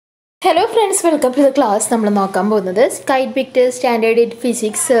Hello friends, welcome to the class. We will talk about Kite Victers Standard 8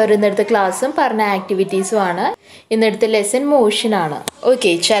 Physics in the class and activities. In the lesson motion.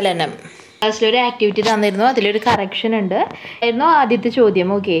 Okay, chalanam. Class activity is correction. Okay. A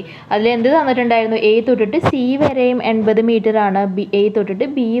to C varayum 80 meter A to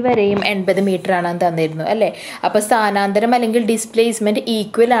B varayum 80 meter ആണ് അപ്പോൾ സ്ഥാനാന്തരം അല്ലെങ്കിൽ displacement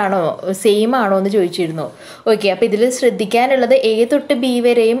equal ആണോ same ആണോ എന്ന് ചോദിച്ചിരുന്നു. Okay അപ്പോൾ ഇതിൽ ശ്രദ്ധിക്കാനുള്ളത് A തൊട്ട് B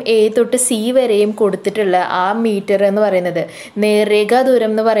വരെയും A തൊട്ട് C വരെയും കൊടുത്തിട്ടുള്ള ആ മീറ്റർ എന്ന് പറയുന്നത് നേർരേഖാ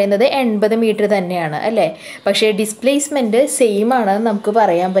ദൂരം എന്ന് പറയുന്നത് 80 മീറ്റർ തന്നെയാണ് അല്ലേ? പക്ഷേ ഡിസ്പ്ലേസ്മെന്റ് സെയിം ആണെന്ന് നമുക്ക്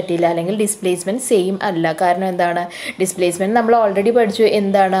പറയാൻ പറ്റില്ല അല്ലെങ്കിൽ ഡിസ്പ്ലേസ്മെന്റ് സെയിം അല്ല. കാരണം എന്താണ്? ഡിസ്പ്ലേസ്മെന്റ് നമ്മൾ ഓൾറെഡി പഠിച്ചു.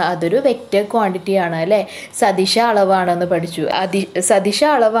 എന്താണ്? അതൊരു വെക്റ്റർ ക്വാണ്ടിറ്റി ആണ് അല്ലേ? സദിശ അളവാണെന്ന് പഠിച്ചു. സദിശ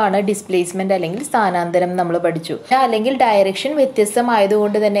അളവാണ് ഡിസ്പ്ലേസ്മെന്റ് അല്ലെങ്കിൽ സ്ഥാനാന്തരം നമ്മൾ പഠിച്ചു. അല്ലെങ്കിൽ ഡയറക്ഷൻ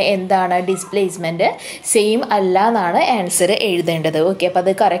വ്യത്യസ്തമായതുകൊണ്ട് തന്നെ എന്താണ്? ഡിസ്പ്ലേസ്മെന്റ് സെയിം അല്ല എന്നാണ് ആൻസർ എഴുതേണ്ടത്. ഓക്കെ അപ്പോൾ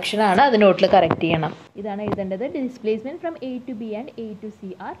അത് കറക്ഷൻ ആണ്. അത് നോട്ടിൽ കറക്റ്റ് ചെയ്യണം. ഇതാണ് എഴുതേണ്ടത്. Displacement from A to B and A to C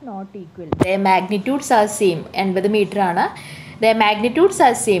are not equal. The magnitudes are same. 80 metre ആണ്. The magnitudes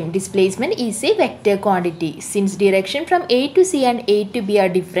are same. Displacement is a vector quantity. Since direction from A to C and A to B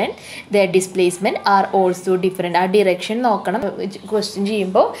are different, their displacement are also different. ആ direction നോക്കണം. Question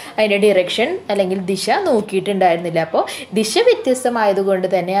ചെയ്യുമ്പോൾ അതിൻ്റെ direction അല്ലെങ്കിൽ ദിശ നോക്കിയിട്ടുണ്ടായിരുന്നില്ല. അപ്പോൾ ദിശ വ്യത്യസ്തമായതുകൊണ്ട്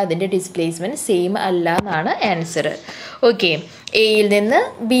തന്നെ അതിൻ്റെ ഡിസ്പ്ലേസ്മെൻറ്റ് സെയിം അല്ല എന്നാണ് ആൻസർ. ഓക്കെ എയിൽ നിന്ന്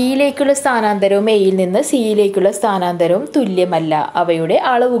ബിയിലേക്കുള്ള സ്ഥാനാന്തരവും എയിൽ നിന്ന് സിയിലേക്കുള്ള സ്ഥാനാന്തരവും തുല്യമല്ല. അവയുടെ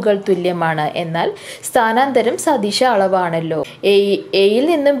അളവുകൾ തുല്യമാണ്. എന്നാൽ സ്ഥാനാന്തരം സദിശ അളവാണല്ലോ. എയിൽ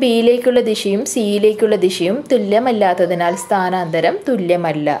നിന്നും ബിയിലേക്കുള്ള ദിശയും സിയിലേക്കുള്ള ദിശയും തുല്യമല്ലാത്തതിനാൽ സ്ഥാനാന്തരം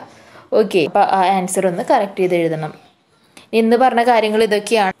തുല്യമല്ല. ഓക്കെ അപ്പോൾ ആ ആൻസർ ഒന്ന് കറക്റ്റ് ചെയ്ത് എഴുതണം. ഇന്ന് പറഞ്ഞ കാര്യങ്ങൾ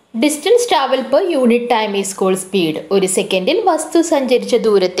ഇതൊക്കെയാണ്. Distance travel per unit time is called speed. ഒരു സെക്കൻഡിൽ വസ്തു സഞ്ചരിച്ച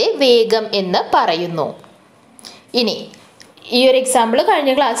ദൂരത്തെ വേഗം എന്ന് പറയുന്നു. ഇനി ഈ ഒരു എക്സാമ്പിൾ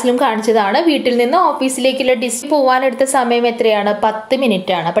കഴിഞ്ഞ ക്ലാസ്സിലും കാണിച്ചതാണ്. വീട്ടിൽ നിന്ന് ഓഫീസിലേക്കുള്ള പോകാനെടുത്ത സമയം എത്രയാണ്? 10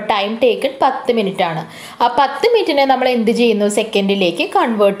 മിനിറ്റ് ആണ്. അപ്പോൾ ടൈം ടേക്കൺ 10 മിനിറ്റ് ആണ്. ആ 10 മിനിറ്റിനെ നമ്മൾ എന്ത് ചെയ്യുന്നു? സെക്കൻഡിലേക്ക്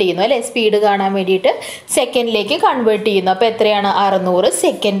കൺവേർട്ട് ചെയ്യുന്നു അല്ലേ? സ്പീഡ് കാണാൻ വേണ്ടിയിട്ട് സെക്കൻഡിലേക്ക് കൺവേർട്ട് ചെയ്യുന്നു. അപ്പോൾ എത്രയാണ്? 600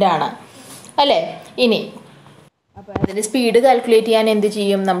 സെക്കൻഡ് ആണ് അല്ലേ? ഇനി അപ്പോൾ അതിൻ്റെ സ്പീഡ് കാൽക്കുലേറ്റ് ചെയ്യാൻ എന്ത്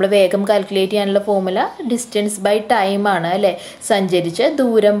ചെയ്യും? നമ്മൾ വേഗം കാൽക്കുലേറ്റ് ചെയ്യാനുള്ള ഫോർമുല ഡിസ്റ്റൻസ് ബൈ ടൈം ആണ് അല്ലേ? സഞ്ചരിച്ച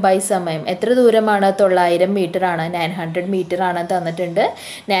ദൂരം ബൈ സമയം. എത്ര ദൂരമാണ്? 900 മീറ്റർ ആണ്. 900 മീറ്റർ ആണ് തന്നിട്ടുണ്ട്.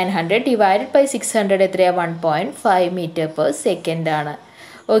 900 ഡിവൈഡഡ് ബൈ 600 എത്രയാണ്? 1.5 മീറ്റർ പെർ സെക്കൻഡ് ആണ്.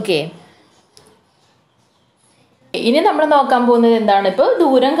 ഓക്കെ ഇനി നമ്മൾ നോക്കാൻ പോകുന്നത് എന്താണ്? ഇപ്പോൾ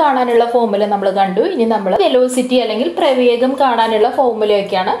ദൂരം കാണാനുള്ള ഫോർമുല നമ്മൾ കണ്ടു. ഇനി നമ്മൾ വെലോസിറ്റി അല്ലെങ്കിൽ പ്രവേഗം കാണാനുള്ള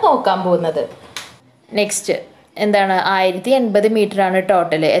ഫോർമുലയൊക്കെയാണ് നോക്കാൻ പോകുന്നത്. നെക്സ്റ്റ് എന്താണ്? 1080 മീറ്റർ ആണ്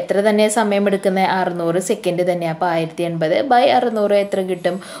ടോട്ടൽ. എത്ര തന്നെ സമയം എടുക്കുന്നത്? 600 സെക്കൻഡ് തന്നെയാണ്. അപ്പോൾ 1080 ബൈ 600 എത്ര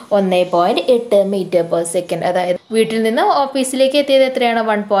കിട്ടും? 1.8 മീറ്റർ പെർ സെക്കൻഡ്. അതായത് വീട്ടിൽ നിന്ന് ഓഫീസിലേക്ക് എത്തിയത് എത്രയാണ്?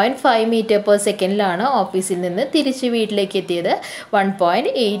 1.5 മീറ്റർ പെർ സെക്കൻഡിലാണ്. ഓഫീസിൽ നിന്ന് തിരിച്ച് വീട്ടിലേക്ക് എത്തിയത്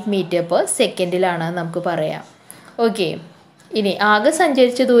 1.8 മീറ്റർ പെർ സെക്കൻഡിലാണ് നമുക്ക് പറയാം. ഓക്കെ ഇനി ആകെ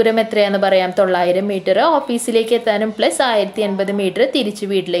സഞ്ചരിച്ച ദൂരം എത്രയാണെന്ന് പറയാം? 900 മീറ്റർ ഓഫീസിലേക്ക് എത്താനും പ്ലസ് 1080 മീറ്റർ തിരിച്ച്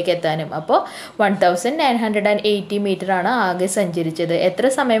വീട്ടിലേക്ക് എത്താനും. അപ്പോൾ 1980 മീറ്റർ ആണ് ആകെ സഞ്ചരിച്ചത്. എത്ര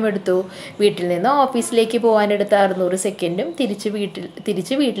സമയമെടുത്തു? വീട്ടിൽ നിന്ന് ഓഫീസിലേക്ക് പോകാനെടുത്ത 600 സെക്കൻഡും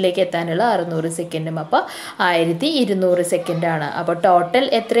തിരിച്ച് വീട്ടിലേക്ക് എത്താനുള്ള 600 സെക്കൻഡും. അപ്പോൾ 1200 സെക്കൻഡാണ്. അപ്പോൾ ടോട്ടൽ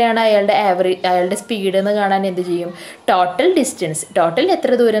എത്രയാണ് അയാളുടെ സ്പീഡ് എന്ന് കാണാൻ എന്ത് ചെയ്യും? ടോട്ടൽ ഡിസ്റ്റൻസ്, ടോട്ടൽ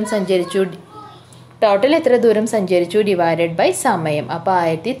എത്ര ദൂരം സഞ്ചരിച്ചു ഡിവൈഡഡ് ബൈ സമയം. അപ്പോൾ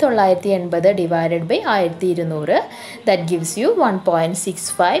 1980 divided by 1200 that gives you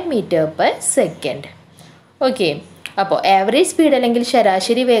 1.65 metre per second. Okay അപ്പോൾ ആവറേജ് സ്പീഡ് അല്ലെങ്കിൽ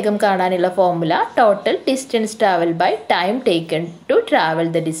ശരാശരി വേഗം കാണാനുള്ള formula total distance travel by time taken to travel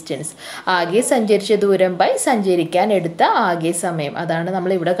the distance. ആകെ സഞ്ചരിച്ച ദൂരം ബൈ സഞ്ചരിക്കാൻ എടുത്ത ആകെ സമയം. അതാണ്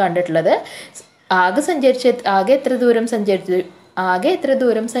നമ്മൾ ഇവിടെ കണ്ടിട്ടുള്ളത്. ആകെ എത്ര ദൂരം സഞ്ചരിച്ചു?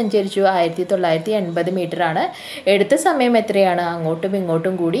 1980 മീറ്റർ ആണ്. എടുത്ത സമയം എത്രയാണ്? അങ്ങോട്ടും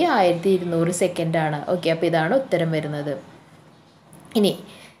ഇങ്ങോട്ടും കൂടി 1200 സെക്കൻഡാണ്. ഓക്കെ അപ്പോൾ ഇതാണ് ഉത്തരം വരുന്നത്. ഇനി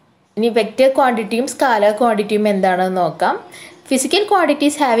വെക്റ്റർ ക്വാണ്ടിറ്റിയും സ്കാലർ ക്വാണ്ടിറ്റിയും എന്താണെന്ന് നോക്കാം. Physical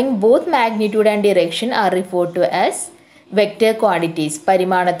quantities having both magnitude and direction R referred to as vector quantities.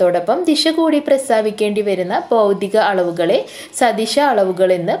 പരിമാണത്തോടൊപ്പം ദിശ കൂടി പ്രസ്താവിക്കേണ്ടി വരുന്ന ഭൗതിക അളവുകളെ സദിശ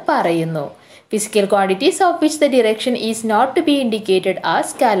അളവുകൾ എന്ന് പറയുന്നു. Physical quantities of which the direction is not to be indicated are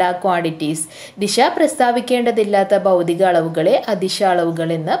scalar quantities. ദിശ പ്രസ്താവിക്കേണ്ടതില്ലാത്ത ഭൗതിക അളവുകളെ അദിശ അളവുകൾ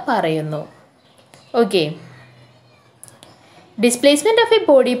എന്ന് പറയുന്നു. Okay displacement of A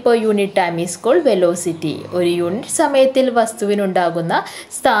body per unit time is called velocity. ഒരു യൂണിറ്റ് സമയത്തിൽ വസ്തുവിനുണ്ടാകുന്ന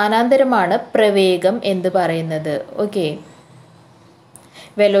സ്ഥാനാന്തരമാണ് പ്രവേഗം എന്ന് പറയുന്നത്. ഓക്കെ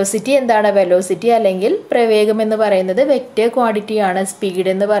വെലോസിറ്റി എന്താണ്? വെലോസിറ്റി അല്ലെങ്കിൽ പ്രവേഗം എന്ന് പറയുന്നത് വെക്റ്റർ ക്വാണ്ടിറ്റിയാണ്. സ്പീഡ്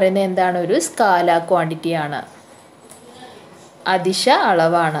എന്ന് പറയുന്നത് എന്താണ്? ഒരു സ്കാലാർ ക്വാണ്ടിറ്റിയാണ്, അദിശ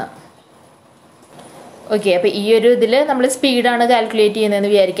അളവാണ്. ഓക്കെ, അപ്പോൾ ഈ ഒരു ഇതിൽ നമ്മൾ സ്പീഡാണ് കാൽക്കുലേറ്റ് ചെയ്യുന്നതെന്ന്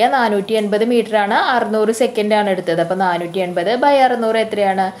വിചാരിക്കുക. 480 മീറ്ററാണ്, 600 സെക്കൻഡാണ് എടുത്തത്. അപ്പോൾ 480/600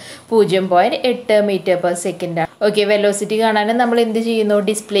 എത്രയാണ്? 0.8 മീറ്റർ പെർ സെക്കൻഡാണ്. ഓക്കെ, വെലോസിറ്റി കാണാനും നമ്മൾ എന്ത് ചെയ്യുന്നു?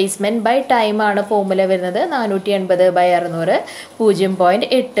 ഡിസ്പ്ലേസ്മെൻറ്റ് ബൈ ടൈം ആണ് ഫോർമുല വരുന്നത്. 480/600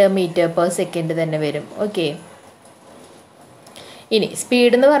 0.8 മീറ്റർ പെർ സെക്കൻഡ് തന്നെ വരും. ഓക്കെ, ഇനി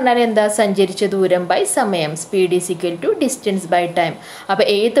സ്പീഡ് എന്ന് പറഞ്ഞാൽ എന്താ? സഞ്ചരിച്ച ദൂരം ബൈ സമയം. Speed is equal to distance by time. അപ്പോൾ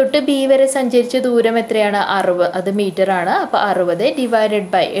എ തൊട്ട് ബി വരെ സഞ്ചരിച്ച ദൂരം എത്രയാണ്? 60 മീറ്റർ ആണ്. അപ്പോൾ 60 ഡിവൈഡഡ്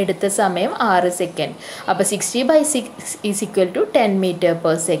ബൈ എടുത്ത സമയം 6 സെക്കൻഡ്. അപ്പോൾ 60/6 is equal to 10 metre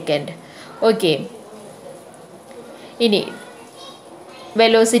per second. Okay, ഇനി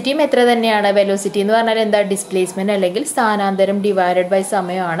വെലോസിറ്റിയും എത്ര തന്നെയാണ്? വെലോസിറ്റി എന്ന് പറഞ്ഞാൽ എന്താ? ഡിസ്പ്ലേസ്മെൻറ്റ് അല്ലെങ്കിൽ സ്ഥാനാന്തരം ഡിവൈഡഡ് ബൈ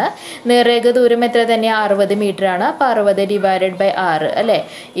സമയമാണ്. നേർരേഖ ദൂരം എത്ര തന്നെയാണ്? 60 മീറ്റർ ആണ്. അപ്പോൾ 60 ഡിവൈഡഡ് ബൈ 6 അല്ലേ,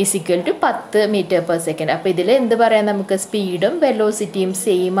 is equal to 10 metre per second. അപ്പോൾ ഇതിൽ എന്ത് പറയാം നമുക്ക്? സ്പീഡും വെലോസിറ്റിയും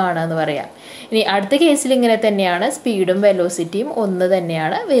സെയിം ആണെന്ന് പറയാം. ഇനി അടുത്ത കേസിൽ ഇങ്ങനെ തന്നെയാണ്, സ്പീഡും വെലോസിറ്റിയും ഒന്ന്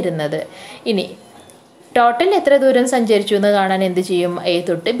തന്നെയാണ് വരുന്നത്. ഇനി ടോട്ടൽ എത്ര ദൂരം സഞ്ചരിച്ചു എന്ന് കാണാൻ എന്ത് ചെയ്യും? എ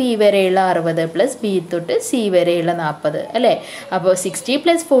തൊട്ട് ബി വരെയുള്ള 60 പ്ലസ് ബി തൊട്ട് സി വരെയുള്ള 40 അല്ലേ. അപ്പോൾ 60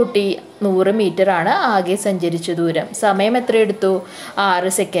 + 40 100 മീറ്റർ ആണ് ആകെ സഞ്ചരിച്ച ദൂരം. സമയം എത്ര എടുത്തു?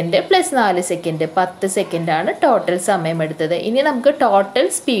 6 സെക്കൻഡ് പ്ലസ് 4 സെക്കൻഡ് 10 സെക്കൻഡാണ് ടോട്ടൽ സമയം എടുത്തത്. ഇനി നമുക്ക് ടോട്ടൽ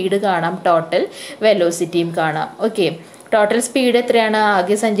സ്പീഡ് കാണാം, ടോട്ടൽ വെലോസിറ്റിയും കാണാം. ഓക്കെ, ടോട്ടൽ സ്പീഡ് എത്രയാണ്?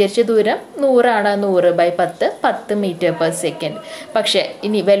 ആകെ സഞ്ചരിച്ച ദൂരം 100 ആണ്. 100/10 10 മീറ്റർ പെർ സെക്കൻഡ്. പക്ഷേ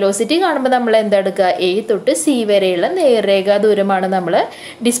ഇനി വെലോസിറ്റി കാണുമ്പോൾ നമ്മൾ എന്താ എടുക്കുക? എ തൊട്ട് സി വരെയുള്ള നേർരേഖാ ദൂരമാണ് നമ്മൾ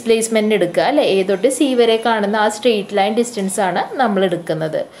ഡിസ്പ്ലേസ്മെൻറ്റ് എടുക്കുക അല്ലേ. എ തൊട്ട് സി വരെ കാണുന്ന ആ സ്ട്രെയിറ്റ് ലൈൻ ഡിസ്റ്റൻസ് ആണ് നമ്മൾ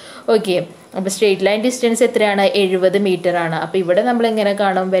എടുക്കുന്നത്. ഓക്കെ, അപ്പോൾ സ്ട്രെയിറ്റ് ലൈൻ ഡിസ്റ്റൻസ് എത്രയാണ്? 70 മീറ്റർ ആണ്. അപ്പോൾ ഇവിടെ നമ്മൾ എങ്ങനെ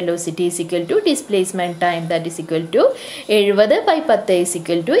കാണും? Velocity is equal to displacement time, that is equal to 70/10 is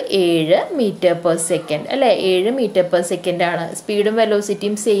equal to 7 metre per second അല്ലേ. 7 മീറ്റർ പെർ സെക്കൻഡ് ആണ്. സ്പീഡും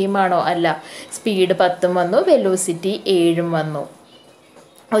വെലോസിറ്റിയും സെയിം ആണോ? അല്ല, സ്പീഡ് 10 വന്നു, വെലോസിറ്റി 7 വന്നു.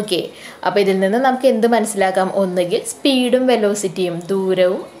 ഓക്കെ, അപ്പോൾ ഇതിൽ നിന്ന് നമുക്ക് എന്ത് മനസ്സിലാക്കാം? ഒന്നുകിൽ സ്പീഡും വെലോസിറ്റിയും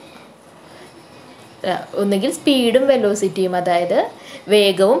ദൂരവും ഒന്നുകിൽ സ്പീഡും വെലോസിറ്റിയും അതായത്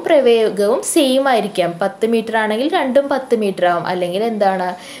വേഗവും പ്രവേഗവും സെയിം ആയിരിക്കാം. 10 മീറ്റർ ആണെങ്കിൽ രണ്ടും 10 മീറ്റർ ആവും, അല്ലെങ്കിൽ എന്താണ്?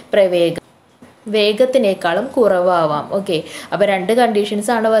 വേഗത്തിനേക്കാളും കുറവാവാം. ഓക്കെ, അപ്പോൾ രണ്ട്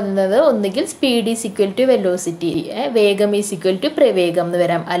കണ്ടീഷൻസ് ആണ് വന്നത്. ഒന്നുകിൽ speed is equal to velocity, വേഗം ഈസ് ഈക്വൽ ടു പ്രവേഗം എന്ന്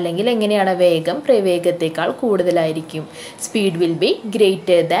വരാം. അല്ലെങ്കിൽ എങ്ങനെയാണ്? വേഗം പ്രവേഗത്തേക്കാൾ കൂടുതലായിരിക്കും. Speed will be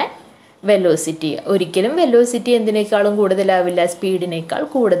greater than velocity. ഒരിക്കലും വെലോസിറ്റി എന്തിനേക്കാളും കൂടുതലാവില്ല? സ്പീഡിനേക്കാൾ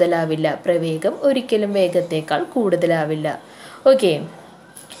കൂടുതലാവില്ല. പ്രവേഗം ഒരിക്കലും വേഗത്തേക്കാൾ കൂടുതലാവില്ല. ഓക്കെ,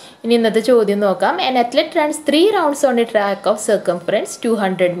 ഇനി ഇന്നത്തെ ചോദ്യം നോക്കാം. An athlete runs 3 rounds on a track of circumference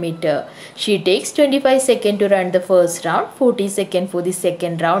 200 meter. She takes 25 seconds to run the first round, 40 seconds for the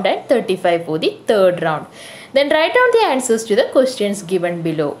second round and 35 for the third round. Then write down the answers to the questions given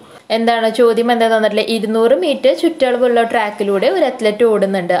below. എന്താണ് ചോദ്യം? എന്താ തന്നിട്ടില്ല? 200 metre ചുറ്റളവുള്ള ട്രാക്കിലൂടെ ഒരു athlete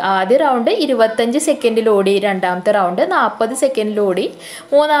ഓടുന്നുണ്ട്. ആദ്യ round 25 സെക്കൻഡിൽ ഓടി, രണ്ടാമത്തെ റൗണ്ട് 40 സെക്കൻഡിൽ ഓടി,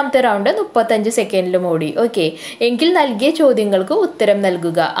 മൂന്നാമത്തെ റൗണ്ട് 35 സെക്കൻഡിലും ഓടി. ഓക്കെ, എങ്കിൽ നൽകിയ ചോദ്യങ്ങൾക്ക് ഉത്തരം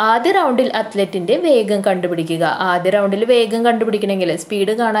നൽകുക. ആദ്യ റൗണ്ടിൽ അത്ലറ്റിന്റെ വേഗം കണ്ടുപിടിക്കുക. ആദ്യ റൗണ്ടിൽ വേഗം കണ്ടുപിടിക്കണമെങ്കിൽ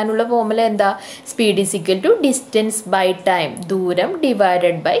സ്പീഡ് കാണാനുള്ള ഫോർമുല എന്താ? Speed is equal to distance by time, ദൂരം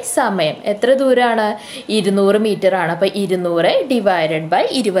ഡിവൈഡഡ് ബൈ സമയം. എത്ര ദൂരമാണ്? 200 മീറ്റർ ആണ്. അപ്പോൾ 200 ഡിവൈഡഡ് ബൈ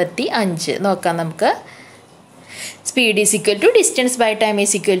 25 നോക്കാം നമുക്ക്. Speed is equal to distance by time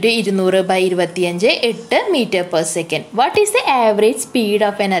is equal to 200/25 8 metre per second. What is the average speed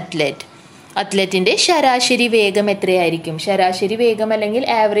of N athlete? അത്ലറ്റിൻ്റെ ശരാശരി വേഗം എത്രയായിരിക്കും? ശരാശരി വേഗം അല്ലെങ്കിൽ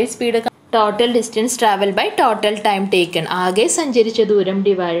average speed total distance travel by total time taken, ആകെ സഞ്ചരിച്ച ദൂരം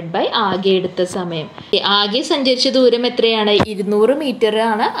ഡിവൈഡഡ് ബൈ ആകെ എടുത്ത സമയം. ആകെ സഞ്ചരിച്ച ദൂരം എത്രയാണ്? 200 മീറ്റർ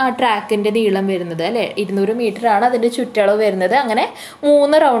ആണ് ആ ട്രാക്കിൻ്റെ നീളം വരുന്നത് അല്ലേ. 200 മീറ്റർ ആണ് അതിൻ്റെ ചുറ്റളവ് വരുന്നത്. അങ്ങനെ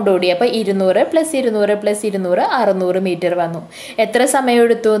 3 റൗണ്ട് ഓടി. അപ്പോൾ 200 + 200 + 200 600 മീറ്റർ വന്നു. എത്ര സമയം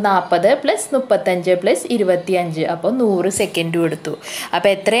എടുത്തു? 40 + 35 + 25, അപ്പോൾ 100 സെക്കൻഡും എടുത്തു. അപ്പോൾ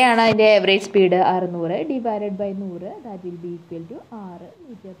എത്രയാണ് അതിൻ്റെ average speed? 600 divided by 100, that will be equal to 6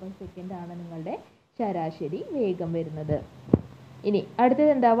 metre per second ആണ് നിങ്ങളുടെ ശരാശരി വേഗം വരുന്നത്. ഇനി അടുത്തത്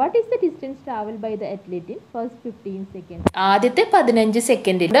എന്താ? What is the distance travel by the athlete in first 15 second? ആദ്യത്തെ 15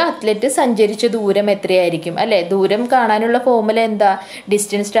 സെക്കൻഡിൽ അത്ലറ്റ് സഞ്ചരിച്ച ദൂരം എത്രയായിരിക്കും അല്ലേ. ദൂരം കാണാനുള്ള ഫോർമുല എന്താ?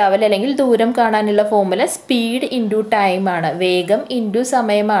 ഡിസ്റ്റൻസ് ട്രാവൽ അല്ലെങ്കിൽ ദൂരം കാണാനുള്ള ഫോർമുല സ്പീഡ് ഇൻറ്റു ടൈം ആണ്. വേഗം ഇൻറ്റു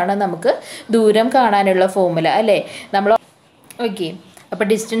സമയമാണ് നമുക്ക് ദൂരം കാണാനുള്ള ഫോർമുല അല്ലേ. നമ്മൾ ഓക്കെ, അപ്പോൾ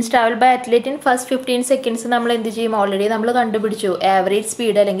distance travel by athlete in first 15 seconds നമ്മൾ എന്ത് ചെയ്യും? ഓൾറെഡി നമ്മൾ കണ്ടുപിടിച്ചു. ആവറേജ്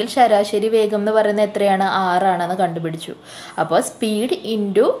സ്പീഡ് അല്ലെങ്കിൽ ശരാശരി വേഗം എന്ന് പറയുന്നത് എത്രയാണ്? 6 ആണെന്ന് കണ്ടുപിടിച്ചു. അപ്പോൾ സ്പീഡ്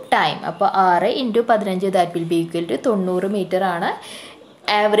ഇൻറ്റു ടൈം, അപ്പോൾ 6 × 15 that will be equal to 90 metre ആണ്.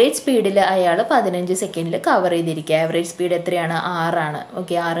 ആവറേജ് സ്പീഡിൽ അയാൾ 15 സെക്കൻഡിൽ കവർ ചെയ്തിരിക്കുക. ആവറേജ് സ്പീഡ് എത്രയാണ്? 6 ആണ്.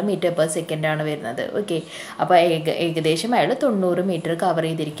 ഓക്കെ, 6 മീറ്റർ പെർ സെക്കൻഡ് ആണ് വരുന്നത്. ഓക്കെ, അപ്പോൾ ഏകദേശം അയാൾ 90 മീറ്റർ കവർ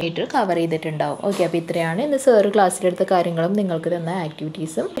ചെയ്തിട്ടുണ്ടാവും. ഓക്കെ, അപ്പോൾ ഇത്രയാണ് ഇന്ന് സാറ് ക്ലാസ്സിലെടുത്ത കാര്യങ്ങളും നിങ്ങൾക്ക് തന്ന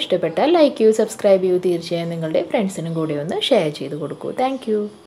ആക്ടിവിറ്റീസും. ഇഷ്ടപ്പെട്ടാൽ ലൈക്ക് ചെയ്യൂ, സബ്സ്ക്രൈബ് ചെയ്യൂ. തീർച്ചയായും നിങ്ങളുടെ ഫ്രണ്ട്സിനും കൂടി ഒന്ന് ഷെയർ ചെയ്ത് കൊടുക്കൂ. താങ്ക്